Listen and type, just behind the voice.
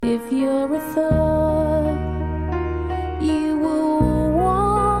If you're a thug, you will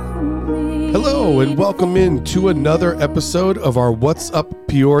want me. Hello, and welcome in to another episode of our What's Up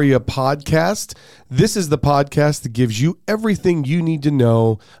Peoria podcast. This is the podcast that gives you everything you need to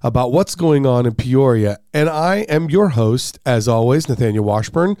know about what's going on in Peoria. And I am your host, as always, Nathaniel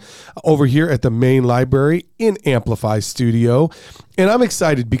Washburn, over here at the main library in Amplify Studio. And I'm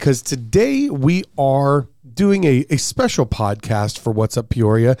excited because today we are doing a special podcast for What's Up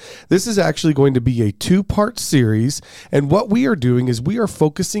Peoria. This is actually going to be a two-part series. And what we are doing is we are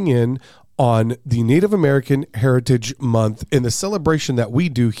focusing in on the Native American Heritage Month and the celebration that we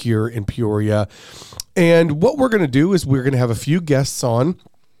do here in Peoria. And what we're going to do is we're going to have a few guests on,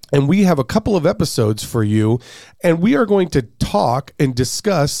 and we have a couple of episodes for you, and we are going to talk and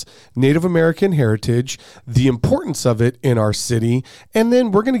discuss Native American heritage, the importance of it in our city, and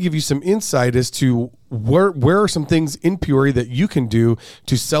then we're going to give you some insight as to where are some things in Peoria that you can do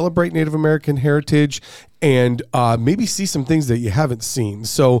to celebrate Native American heritage and maybe see some things that you haven't seen.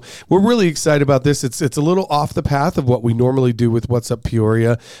 So we're really excited about this. It's a little off the path of what we normally do with What's Up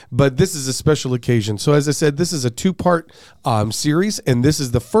Peoria, but this is a special occasion. So as I said, this is a two-part series, and this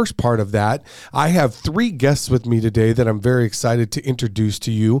is the first part of that. I have three guests with me today that I'm very excited to introduce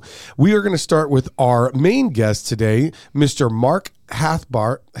to you. We are going to start with our main guest today, Mr. Mark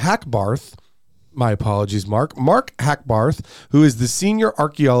Hackbarth. My apologies, Mark. Mark Hackbarth, who is the senior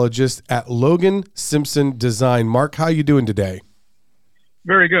archaeologist at Logan Simpson Design. Mark, how are you doing today?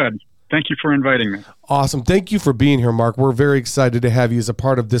 Very good. Thank you for inviting me. Awesome. Thank you for being here, Mark. We're very excited to have you as a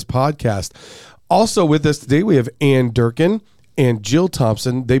part of this podcast. Also with us today, we have Ann Durkin and Jill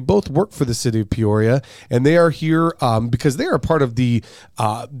Thomsen. They both work for the city of Peoria, and they are here because they are part of the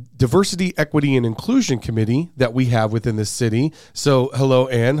Diversity, Equity, and Inclusion Committee that we have within the city. So hello,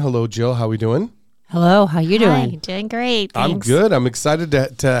 Ann. Hello, Jill. How are we doing? Hello, how you doing? Hi, doing great. Thanks. I'm good. I'm excited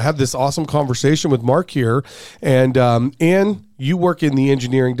to have this awesome conversation with Mark here. And Ann, you work in the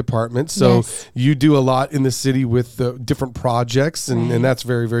engineering department, so Yes. you do a lot in the city with different projects, and, Right. and that's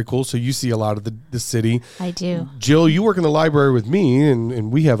very, very cool. So you see a lot of the city. I do. Jill, you work in the library with me,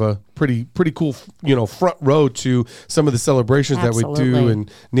 and we have a pretty cool, front row to some of the celebrations that we do, Absolutely.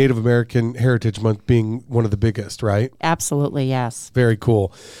 and Native American Heritage Month being one of the biggest, right? Absolutely, yes. Very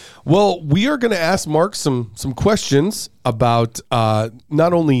cool. Well, we are going to ask Mark some questions about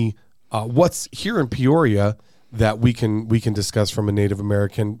not only what's here in Peoria that we can discuss from a Native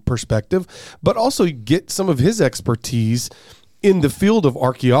American perspective, but also get some of his expertise in the field of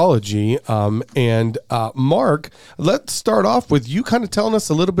archaeology. And Mark, let's start off with you kind of telling us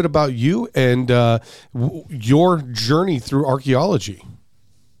a little bit about you and your journey through archaeology.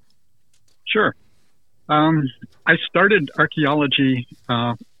 Sure. I started archaeology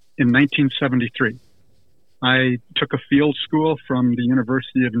in 1973. I took a field school from the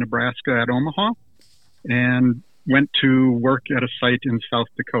University of Nebraska at Omaha and went to work at a site in South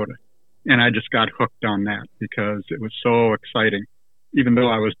Dakota. And I just got hooked on that because it was so exciting. Even though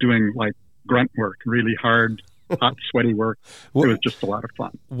I was doing like grunt work, really hard, hot, sweaty work, it was just a lot of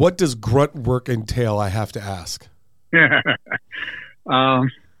fun. What does grunt work entail, I have to ask?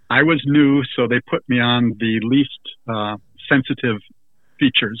 I was new, so they put me on the least sensitive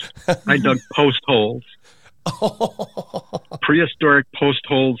features. I dug post holes, prehistoric post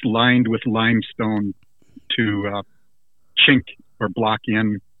holes lined with limestone to chink or block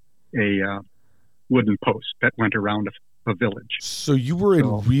in a wooden post that went around a village. So you were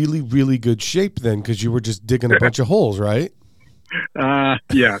in really, really good shape then, because you were just digging a bunch of holes, right?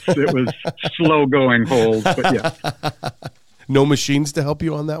 Yes, it was slow going holes, but yes. No machines to help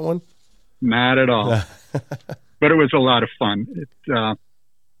you on that one? Not at all. But it was a lot of fun.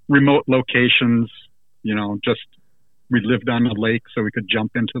 Remote locations, just we lived on a lake so we could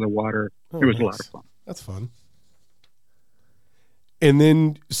jump into the water. It was a lot of fun. That's fun. And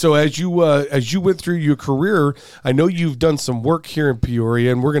then, so as you went through your career, I know you've done some work here in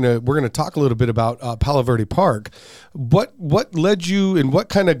Peoria, and we're gonna talk a little bit about Palo Verde Park. What led you, and what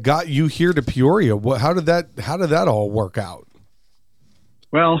kind of got you here to Peoria? How did that all work out?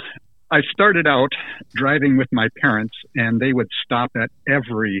 Well, I started out driving with my parents, and they would stop at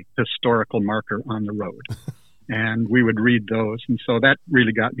every historical marker on the road, and we would read those, and so that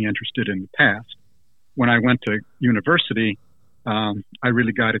really got me interested in the past. When I went to university, I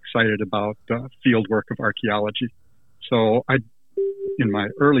really got excited about the field work of archaeology. So in my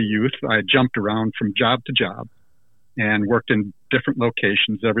early youth, I jumped around from job to job and worked in different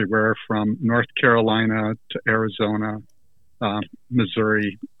locations everywhere from North Carolina to Arizona,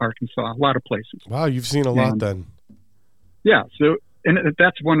 Missouri, Arkansas, a lot of places. Wow, you've seen a lot then. Yeah, so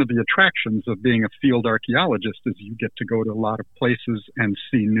that's one of the attractions of being a field archaeologist is you get to go to a lot of places and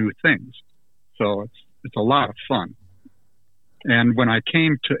see new things. So it's a lot of fun. And when I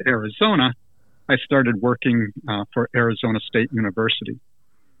came to Arizona, I started working for Arizona State University.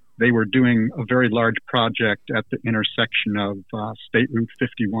 They were doing a very large project at the intersection of State Route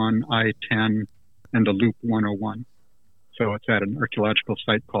 51, I-10, and the Loop 101. So it's at an archaeological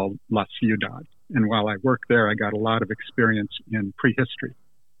site called La Ciudad. And while I worked there, I got a lot of experience in prehistory,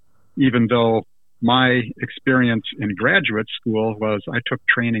 even though my experience in graduate school was I took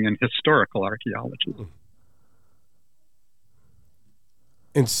training in historical archaeology.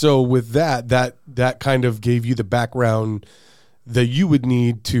 And so with that kind of gave you the background that you would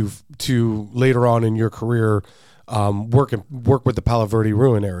need to later on in your career work with the Palo Verde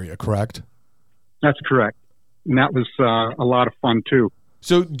Ruin area, correct? That's correct. And that was a lot of fun too.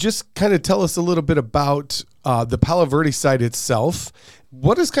 So just kind of tell us a little bit about the Palo Verde site itself.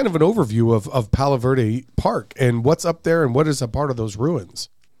 What is kind of an overview of Palo Verde Park and what's up there and what is a part of those ruins?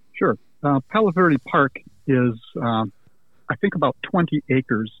 Sure. Palo Verde Park is, I think, about 20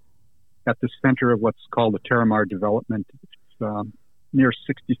 acres at the center of what's called the Terramar development. It's near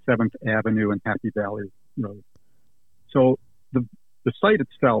 67th Avenue and Happy Valley Road. So the site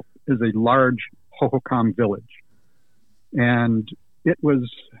itself is a large Hohokam village, and it was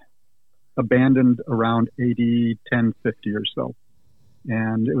abandoned around 1050 or so.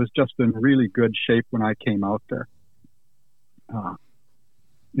 And it was just in really good shape when I came out there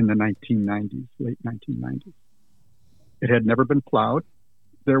in the 1990s, late 1990s. It had never been plowed.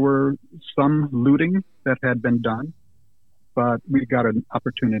 There were some looting that had been done, but we got an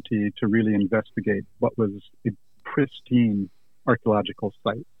opportunity to really investigate what was a pristine archaeological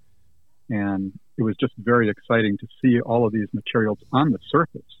site. And it was just very exciting to see all of these materials on the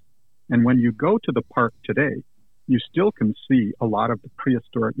surface. And when you go to the park today, you still can see a lot of the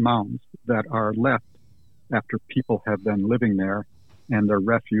prehistoric mounds that are left after people have been living there, and their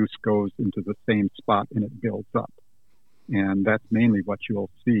refuse goes into the same spot and it builds up. And that's mainly what you'll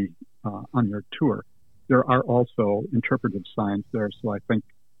see on your tour. There are also interpretive signs there, so I think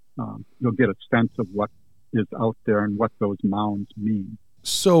you'll get a sense of what is out there and what those mounds mean.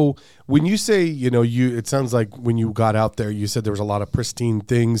 So when you say, it sounds like when you got out there, you said there was a lot of pristine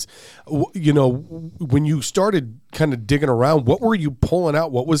things. When you started kind of digging around, what were you pulling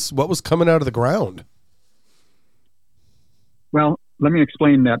out? What was coming out of the ground? Well, let me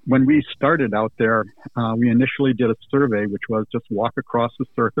explain that. When we started out there, we initially did a survey, which was just walk across the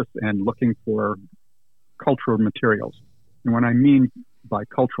surface and looking for cultural materials. And what I mean by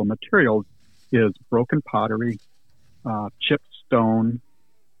cultural materials is broken pottery, chipped stone,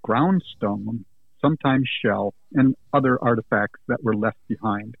 ground stone, sometimes shell, and other artifacts that were left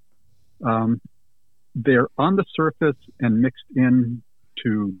behind. They're on the surface and mixed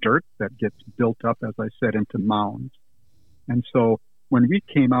into dirt that gets built up, as I said, into mounds. And so when we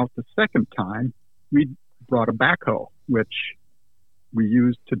came out the second time, we brought a backhoe, which we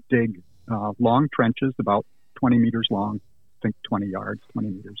used to dig long trenches, about 20 meters long, I think 20 yards, 20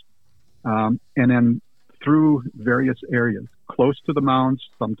 meters. And then through various areas, close to the mounds,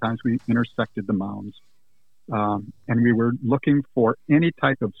 sometimes we intersected the mounds. And we were looking for any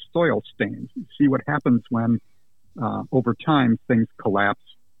type of soil stains. See what happens when, over time, things collapse,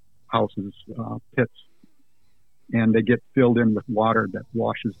 houses, pits, and they get filled in with water that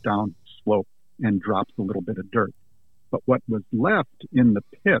washes down the slope and drops a little bit of dirt. But what was left in the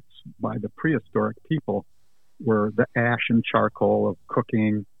pits by the prehistoric people were the ash and charcoal of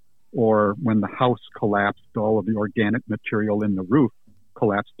cooking, or when the house collapsed, all of the organic material in the roof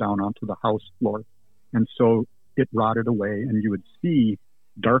collapsed down onto the house floor. And so it rotted away, and you would see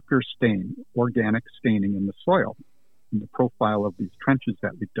darker stain, organic staining in the soil, in the profile of these trenches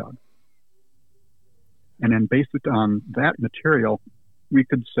that we dug. And then based on that material, we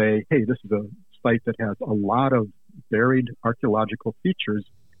could say, hey, this is a site that has a lot of buried archaeological features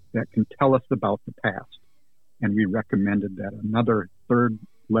that can tell us about the past. And we recommended that another third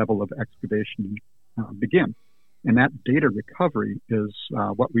level of excavation begin. And that data recovery is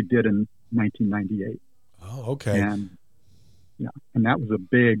what we did in 1998. Oh, okay. And that was a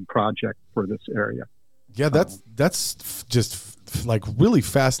big project for this area. Yeah, that's just like really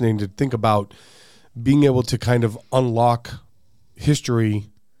fascinating to think about, being able to kind of unlock history,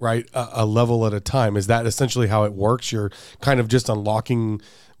 right, a level at a time. Is that essentially how it works? You're kind of just unlocking,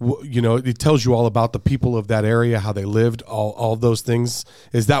 it tells you all about the people of that area, how they lived, all those things.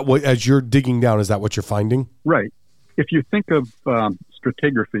 Is that what, as you're digging down, is that what you're finding? Right. If you think of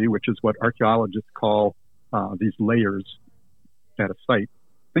stratigraphy, which is what archaeologists call these layers at a site,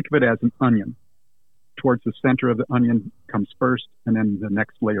 think of it as an onion. towards the center of the onion comes first, and then the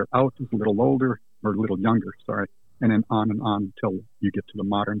next layer out is a little older, or a little younger, sorry, and then on until you get to the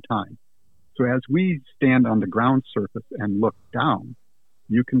modern time. So as we stand on the ground surface and look down,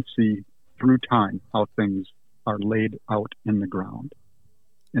 you can see through time how things are laid out in the ground.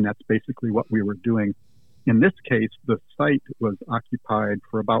 And that's basically what we were doing. In this case, the site was occupied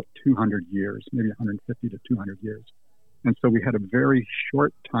for about 200 years, maybe 150 to 200 years. And so we had a very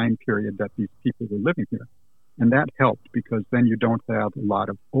short time period that these people were living here. And that helped because then you don't have a lot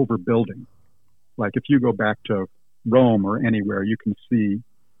of overbuilding. Like if you go back to Rome or anywhere, you can see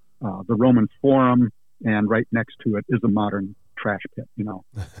the Roman Forum, and right next to it is a modern trash pit.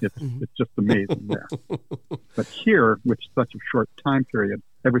 It's just amazing there. But here, with such a short time period,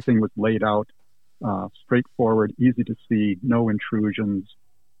 everything was laid out straightforward, easy to see, no intrusions.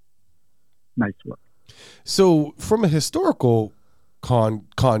 Nice work. So from a historical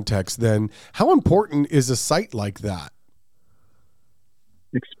context, then, how important is a site like that?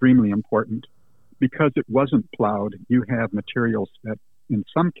 Extremely important. Because it wasn't plowed, you have materials that in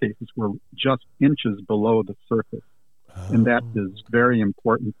some cases were just inches below the surface. Oh. And that is very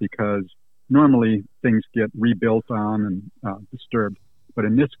important because normally things get rebuilt on and disturbed. But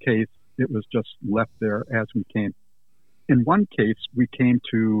in this case, it was just left there as we came. In one case, we came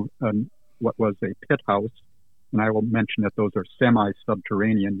to what was a pit house, and I will mention that those are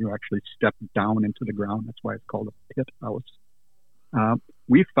semi-subterranean. You actually step down into the ground. That's why it's called a pit house.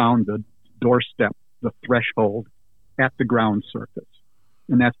 We found the doorstep, the threshold, at the ground surface.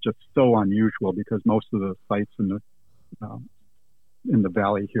 And that's just so unusual because most of the sites in the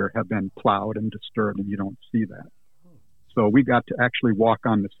valley here have been plowed and disturbed, and you don't see that. So we got to actually walk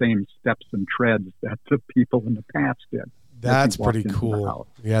on the same steps and treads that the people in the past did. That's pretty cool.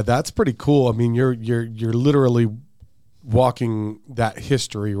 Yeah, that's pretty cool. I mean, you're literally walking that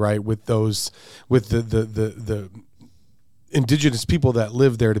history, right? With the indigenous people that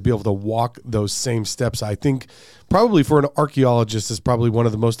live there, to be able to walk those same steps. I think probably for an archaeologist is probably one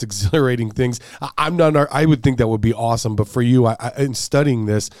of the most exhilarating things. I would think that would be awesome, but for you, in studying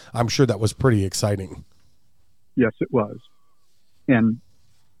this, I'm sure that was pretty exciting. Yes, it was. And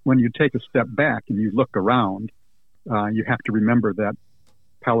when you take a step back and you look around, you have to remember that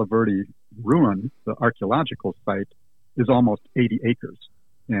Palo Verde Ruin, the archaeological site, is almost 80 acres.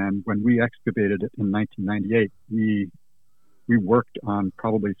 And when we excavated it in 1998, we worked on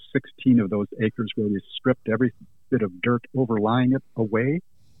probably 16 of those acres where we stripped every bit of dirt overlying it away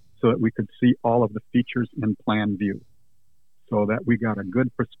so that we could see all of the features in plan view, so that we got a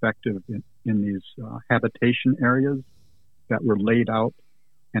good perspective in these habitation areas that were laid out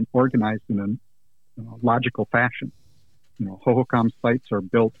and organized in a logical fashion. Hohokam sites are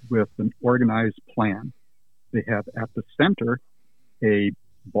built with an organized plan. They have at the center a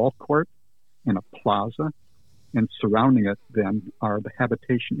ball court and a plaza, and surrounding it then are the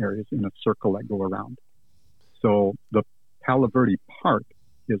habitation areas in a circle that go around. So the Palo Verde Park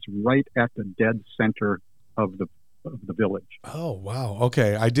is right at the dead center of the village. Oh, wow.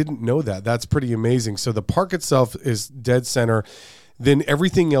 Okay. I didn't know that. That's pretty amazing. So the park itself is dead center. Then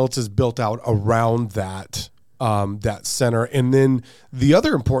everything else is built out around that center. And then the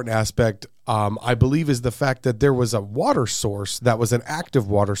other important aspect, I believe, is the fact that there was a water source that was an active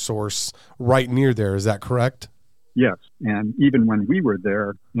water source right near there. Is that correct? Yes. And even when we were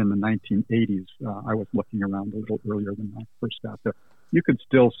there in the 1980s, I was looking around a little earlier than I first got there. You could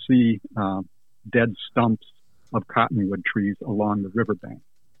still see dead stumps of cottonwood trees along the riverbank.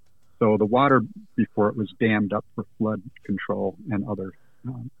 So the water, before it was dammed up for flood control and other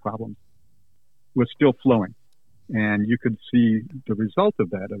problems, was still flowing. And you could see the result of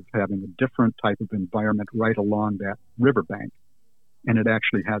that, of having a different type of environment right along that riverbank. And it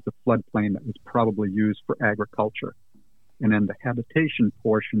actually has a floodplain that was probably used for agriculture. And then the habitation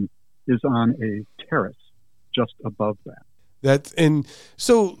portion is on a terrace just above that. And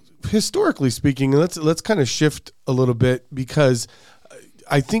so historically speaking, let's kind of shift a little bit, because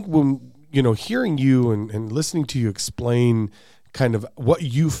I think when, hearing you and listening to you explain kind of what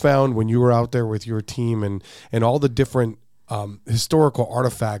you found when you were out there with your team and all the different historical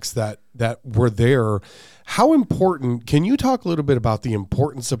artifacts that were there, how important, can you talk a little bit about the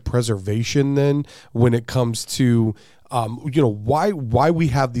importance of preservation then when it comes to why we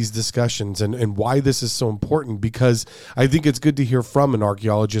have these discussions and why this is so important? Because I think it's good to hear from an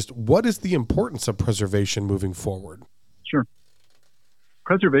archaeologist. What is the importance of preservation moving forward? Sure.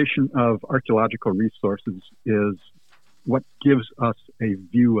 Preservation of archaeological resources is what gives us a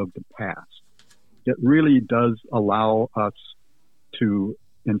view of the past. It really does allow us to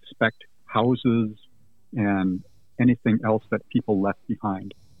inspect houses and anything else that people left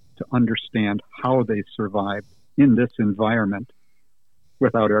behind. to understand how they survived in this environment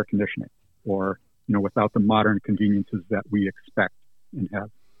without air conditioning or, without the modern conveniences that we expect and have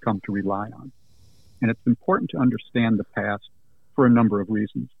come to rely on. And it's important to understand the past for a number of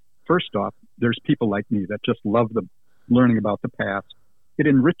reasons. First off, there's people like me that just love learning about the past. It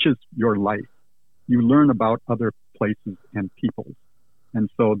enriches your life. You learn about other places and peoples. And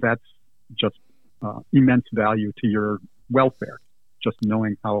so that's just immense value to your welfare, just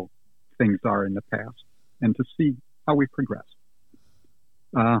knowing how things are in the past and to see how we progress.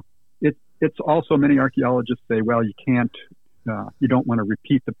 It's also, many archaeologists say, well, you don't want to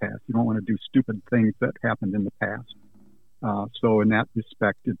repeat the past. You don't want to do stupid things that happened in the past. So in that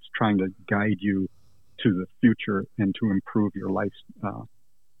respect, it's trying to guide you to the future and to improve your life,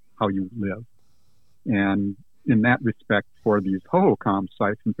 how you live. And in that respect, for these Hohokam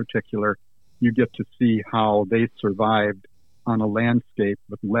sites in particular, you get to see how they survived on a landscape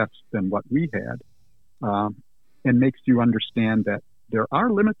with less than what we had, and makes you understand that there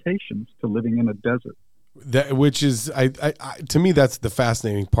are limitations to living in a desert. Which is, I to me, that's the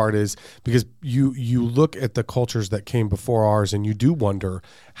fascinating part, is because you look at the cultures that came before ours and you do wonder,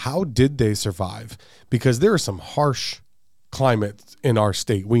 how did they survive? Because there are some harsh climates in our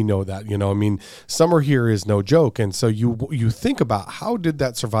state. We know that, summer here is no joke. And so you think about, how did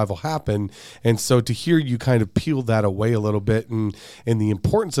that survival happen? And so to hear you kind of peel that away a little bit, and the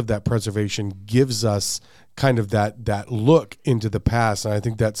importance of that preservation gives us kind of that look into the past. And I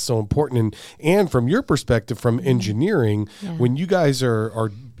think that's so important. And from your perspective, from engineering, when you guys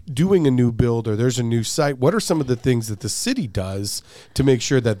are doing a new build or there's a new site, what are some of the things that the city does to make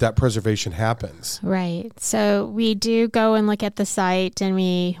sure that preservation happens? Right. So we do go and look at the site, and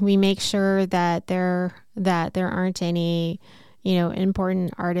we make sure that there aren't any,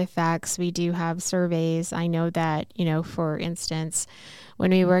 important artifacts. We do have surveys. I know that, for instance,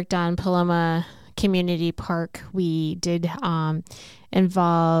 when we worked on Paloma Community Park, we did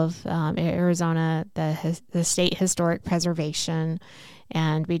involve Arizona, the State Historic Preservation,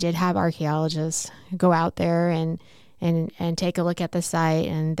 and we did have archaeologists go out there and take a look at the site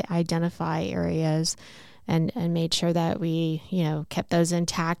and identify areas, and made sure that we kept those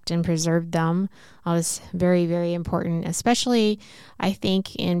intact and preserved them. It was very, very important, especially I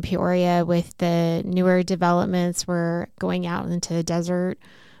think in Peoria with the newer developments. We're going out into the desert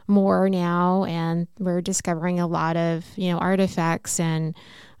more now, and we're discovering a lot of artifacts and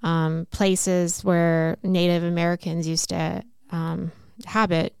places where Native Americans used to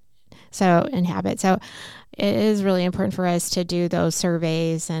inhabit. So it is really important for us to do those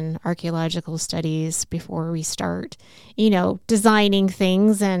surveys and archaeological studies before we start designing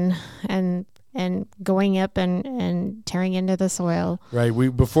things and going up and tearing into the soil. Right.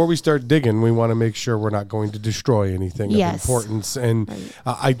 Before we start digging, we want to make sure we're not going to destroy anything of importance. And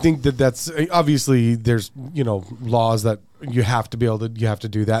I think that's obviously there's laws that you have to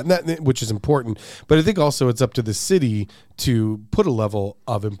do that, and that, which is important. But I think also it's up to the city to put a level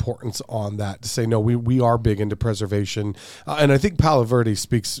of importance on that, to say, no, we are big into preservation. And I think Palo Verde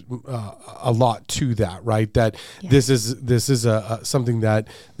speaks a lot to that, right? That this is something that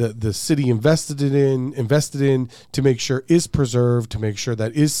the city invested in to make sure is preserved, to make sure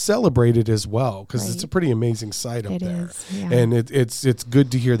that is celebrated as well, because it's a pretty amazing site up there. And it's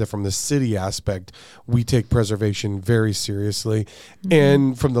good to hear that from the city aspect, we take preservation very seriously.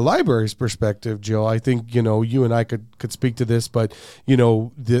 And from the library's perspective, Jill, I think, you and I could speak to this, but,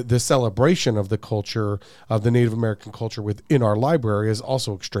 the celebration of the culture, of the Native American culture within our library is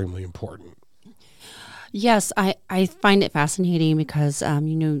also extremely important. Yes, I find it fascinating because,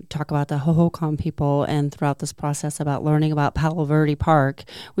 talk about the Hohokam people, and throughout this process about learning about Palo Verde Park,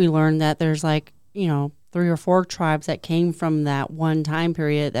 we learned that there's 3 or 4 tribes that came from that one time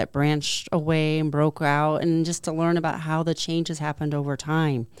period that branched away and broke out, and just to learn about how the changes happened over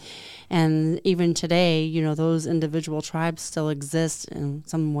time. And even today, those individual tribes still exist in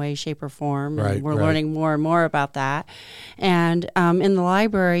some way, shape, or form. And we're learning more and more about that. And in the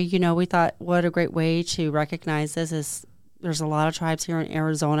library, we thought, what a great way to recognize this is there's a lot of tribes here in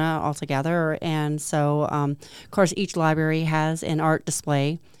Arizona altogether. And so, of course, each library has an art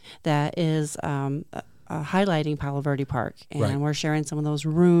display that is highlighting Palo Verde Park. And we're sharing some of those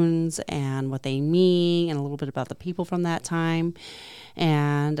runes and what they mean and a little bit about the people from that time.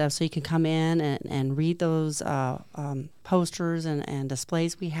 And so you can come in and read those posters and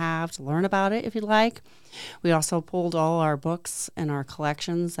displays we have to learn about it if you'd like. We also pulled all our books and our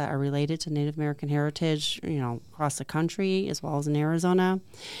collections that are related to Native American heritage, across the country as well as in Arizona.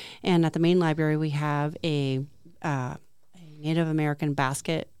 And at the main library, we have a Native American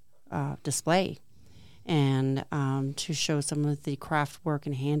basket display. and to show some of the craft work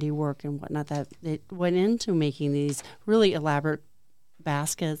and handiwork and whatnot that it went into making these really elaborate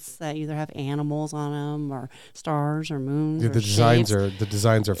baskets that either have animals on them or stars or moons. Yeah, or the shapes.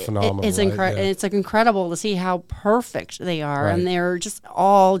 designs are phenomenal. It's It's like incredible to see how perfect they are, Right. and they're just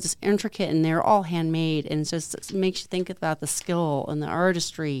all just intricate, and they're all handmade, and it makes you think about the skill and the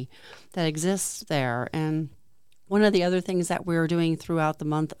artistry that exists there. And one of the other things that we're doing throughout the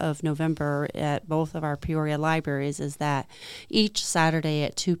month of November at both of our Peoria libraries is that each Saturday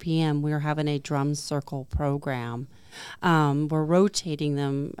at 2 p.m. we're having a drum circle program. We're rotating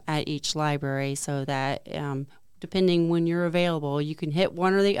them at each library so that depending when you're available, you can hit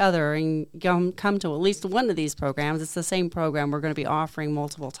one or the other and come to at least one of these programs. It's the same program we're going to be offering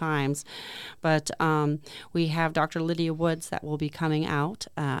multiple times. But we have Dr. Lydia Woods that will be coming out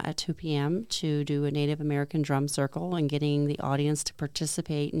at 2 p.m. to do a Native American drum circle and getting the audience to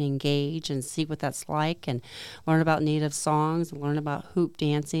participate and engage and see what that's like and learn about Native songs, learn about hoop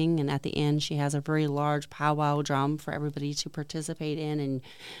dancing. And at the end, she has a very large powwow drum for everybody to participate in and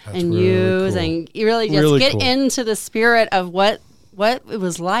really use. cool. And you really just Really get cool. into the spirit of what it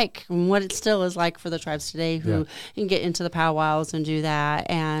was like and what it still is like for the tribes today who can get into the powwows and do that.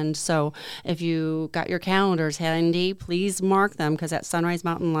 And so if you got your calendars handy, please mark them, because at Sunrise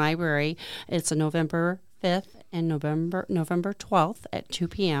Mountain Library, it's a November 5th and November 12th at 2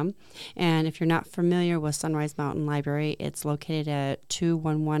 p.m. And if you're not familiar with Sunrise Mountain Library, it's located at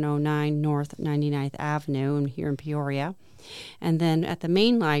 21109 North 99th Avenue here in Peoria. And then at the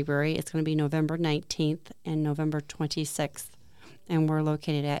main library, it's going to be November 19th and November 26th. And we're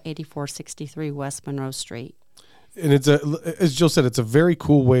located at 8463 West Monroe Street. And as Jill said, it's a very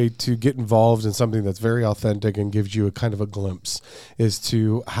cool way to get involved in something that's very authentic and gives you a kind of a glimpse as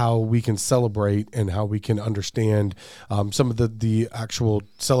to how we can celebrate and how we can understand some of the actual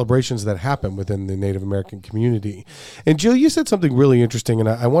celebrations that happen within the Native American community. And Jill, you said something really interesting, and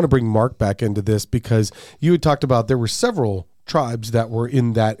I want to bring Mark back into this, because you had talked about there were several tribes that were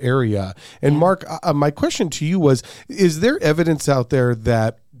in that area. And Mark, my question to you was, is there evidence out there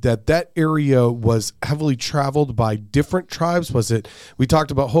that area was heavily traveled by different tribes? Was it, we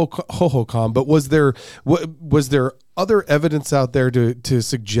talked about Hohokam, but was there other evidence out there to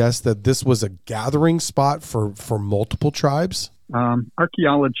suggest that this was a gathering spot for multiple tribes?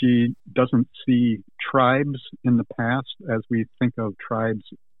 Archaeology doesn't see tribes in the past as we think of tribes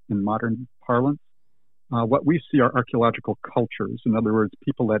in modern parlance. What we see are archaeological cultures, in other words,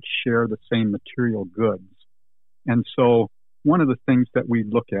 people that share the same material goods. And so one of the things that we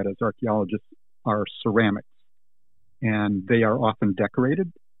look at as archaeologists are ceramics, and they are often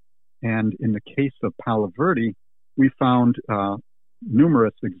decorated. And in the case of Palo Verde, we found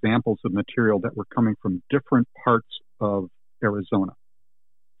numerous examples of material that were coming from different parts of Arizona.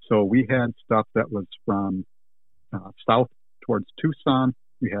 So we had stuff that was from south towards Tucson.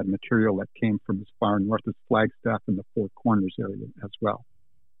 We had material that came from as far north as Flagstaff and the Four Corners area as well.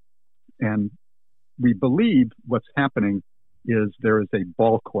 And we believe what's happening is there is a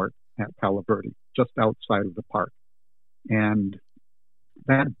ball court at Palo Verde, just outside of the park. And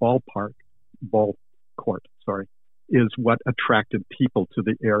that ball court, is what attracted people to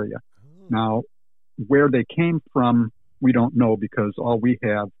the area. Now, where they came from, we don't know, because all we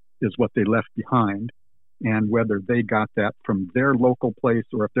have is what they left behind. And whether they got that from their local place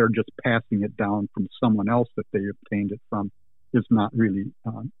or if they're just passing it down from someone else that they obtained it from is not really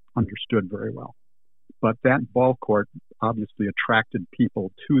understood very well. But that ball court obviously attracted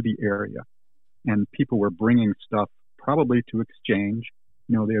people to the area, and people were bringing stuff probably to exchange.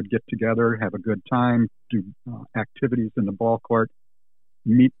 You know, they would get together, have a good time, do activities in the ball court,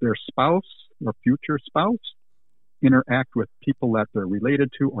 meet their spouse or future spouse, interact with people that they're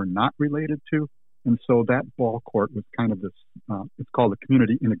related to or not related to. And so that ball court was kind of this, it's called a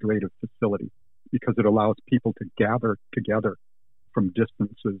community integrative facility, because it allows people to gather together from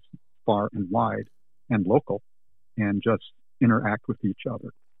distances far and wide and local and just interact with each other.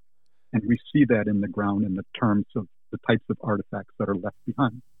 And we see that in the ground in the terms of the types of artifacts that are left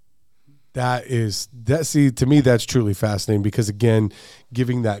behind. To me, that's truly fascinating, because again,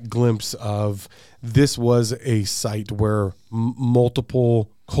 giving that glimpse of this was a site where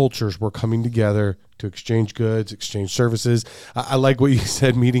multiple cultures were coming together to exchange goods, exchange services. I like what you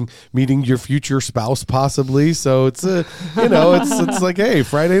said, meeting your future spouse possibly. So it's it's like, hey,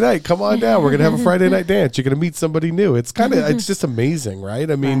 Friday night, come on down. We're going to have a Friday night dance. You're going to meet somebody new. It's just amazing,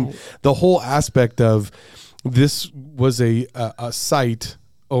 right? I mean, the whole aspect of this was a site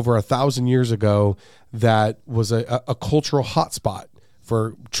over 1,000 years ago that was a cultural hotspot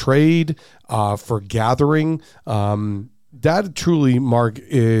for trade, for gathering. That truly, Mark,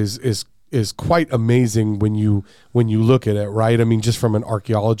 is is quite amazing when you look at it, right? I mean, just from an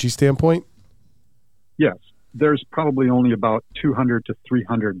archaeology standpoint. Yes, there's probably only about 200 to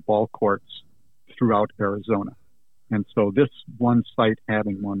 300 ball courts throughout Arizona. And so this one site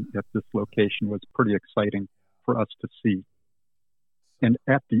having one at this location was pretty exciting for us to see. And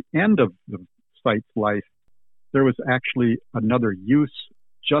at the end of the site's life, there was actually another use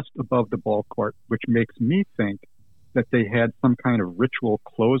just above the ball court, which makes me think that they had some kind of ritual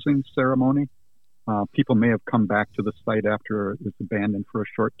closing ceremony. People may have come back to the site after it was abandoned for a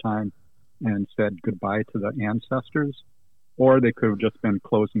short time and said goodbye to the ancestors, or they could have just been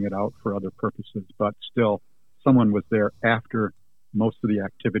closing it out for other purposes. But still, someone was there after most of the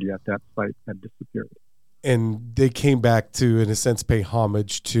activity at that site had disappeared. And they came back to, in a sense, pay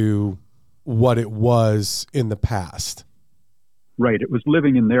homage to what it was in the past. Right. It was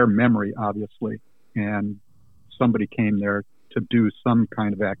living in their memory, obviously, and somebody came there to do some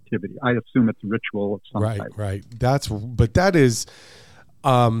kind of activity. I assume it's a ritual of some type. Right. That's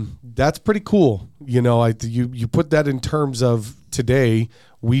pretty cool. You know, you put that in terms of today,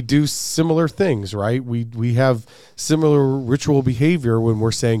 we do similar things, right? We have similar ritual behavior when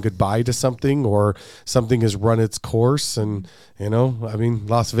we're saying goodbye to something or something has run its course. And, you know, I mean,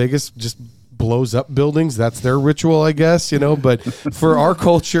 Las Vegas just blows up buildings. That's their ritual, I guess, you know, but for our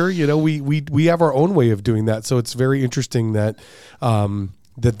culture, you know, we have our own way of doing that. So it's very interesting that,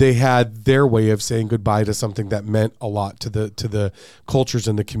 that they had their way of saying goodbye to something that meant a lot to the cultures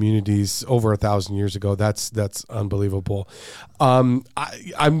and the communities over 1,000 years ago. That's unbelievable.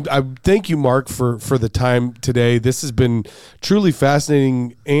 I thank you, Mark, for the time today. This has been truly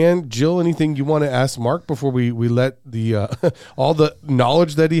fascinating. And Jill, anything you want to ask Mark before we let the all the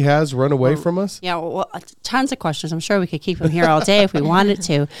knowledge that he has run away from us? Yeah, well, tons of questions. I'm sure we could keep him here all day if we wanted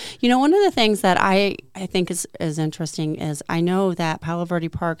to. You know, one of the things that I think is interesting is I know that Palo Verde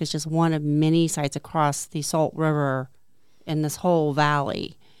Park is just one of many sites across the Salt River in this whole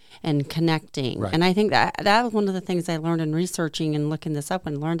valley and connecting. Right. And I think that was one of the things I learned in researching and looking this up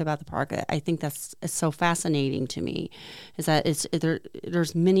and learned about the park. I think that's so fascinating to me, is that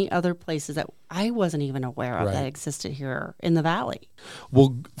there's many other places that I wasn't even aware of that existed here in the valley.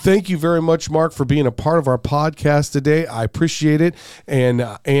 Well, thank you very much, Mark, for being a part of our podcast today. I appreciate it. And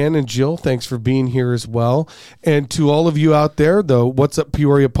Ann and Jill, thanks for being here as well. And to all of you out there, the What's Up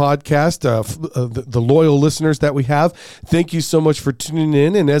Peoria podcast, the loyal listeners that we have, thank you so much for tuning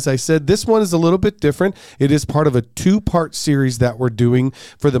in. And as I said, this one is a little bit different. It is part of a 2-part series that we're doing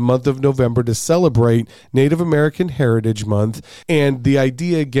for the month of November to celebrate Native American Heritage Month. And the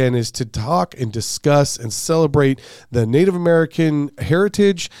idea, again, is to talk and discuss and celebrate the Native American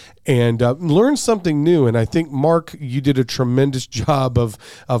heritage and learn something new. And I think, Mark, you did a tremendous job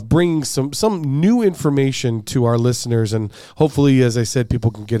of bringing some new information to our listeners. And hopefully, as I said,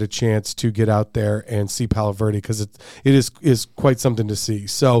 people can get a chance to get out there and see Palo Verde, because it is quite something to see.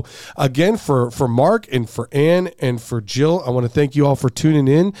 So again, for Mark and for Ann and for Jill, I want to thank you all for tuning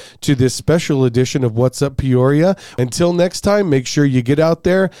in to this special edition of What's Up Peoria. Until next time, make sure you get out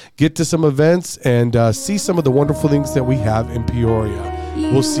there, get to some events, and see some of the wonderful things that we have in Peoria.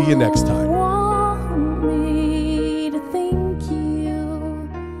 We'll see you next time.